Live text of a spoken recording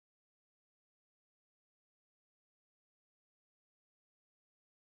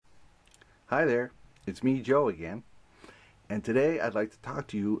Hi there, it's me, Joe, again, and today I'd like to talk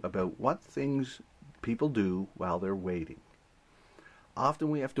to you about what things people do while they're waiting.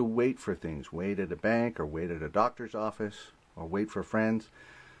 Often we have to wait for things, wait at a bank or wait at a doctor's office or wait for friends.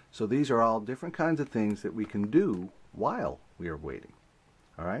 So these are all different kinds of things that we can do while we are waiting.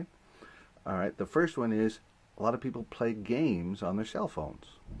 All right? All right, the first one is a lot of people play games on their cell phones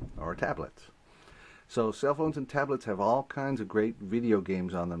or tablets. So cell phones and tablets have all kinds of great video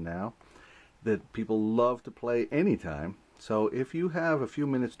games on them now that people love to play anytime. So if you have a few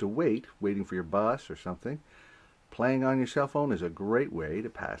minutes to wait, waiting for your bus or something, playing on your cell phone is a great way to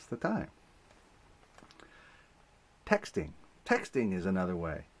pass the time. Texting. Texting is another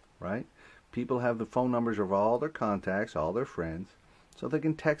way, right? People have the phone numbers of all their contacts, all their friends, so they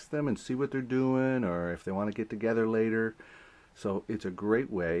can text them and see what they're doing or if they want to get together later. So it's a great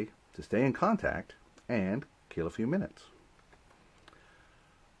way to stay in contact and kill a few minutes.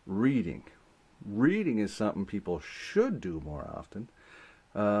 Reading. Reading is something people should do more often.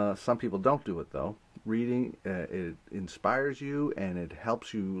 Some people don't do it though. Reading, it inspires you and it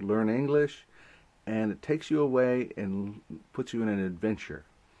helps you learn English and it takes you away and puts you in an adventure.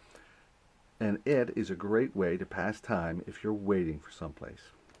 And it is a great way to pass time if you're waiting for someplace.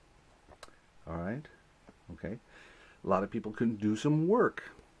 Alright? Okay. A lot of people can do some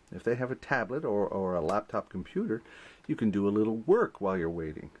work. If they have a tablet or a laptop computer, you can do a little work while you're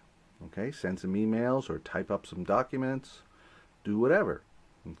waiting. Okay, send some emails or type up some documents, do whatever.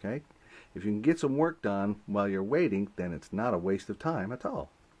 Okay, if you can get some work done while you're waiting, then it's not a waste of time at all.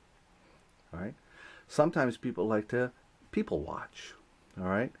 All right, sometimes people like to people watch. All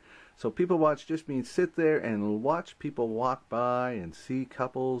right, so people watch just means sit there and watch people walk by and see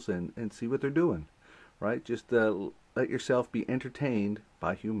couples and see what they're doing. Right, just let yourself be entertained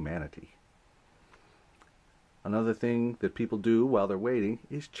by humanity. Another thing that people do while they're waiting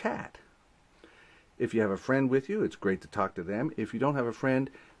is chat. If you have a friend with you, it's great to talk to them. If you don't have a friend,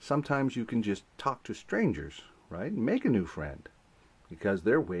 sometimes you can just talk to strangers, right? Make a new friend because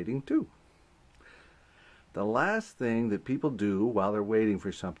they're waiting too. The last thing that people do while they're waiting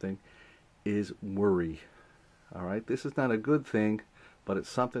for something is worry. All right, this is not a good thing, but it's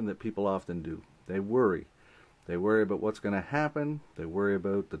something that people often do. They worry. They worry about what's going to happen. They worry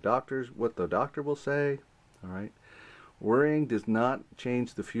about what the doctor will say. All right. Worrying does not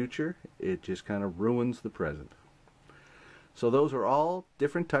change the future. It just kind of ruins the present. So those are all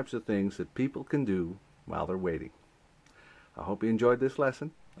different types of things that people can do while they're waiting. I hope you enjoyed this lesson.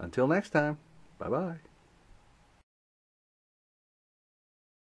 Until next time, bye-bye.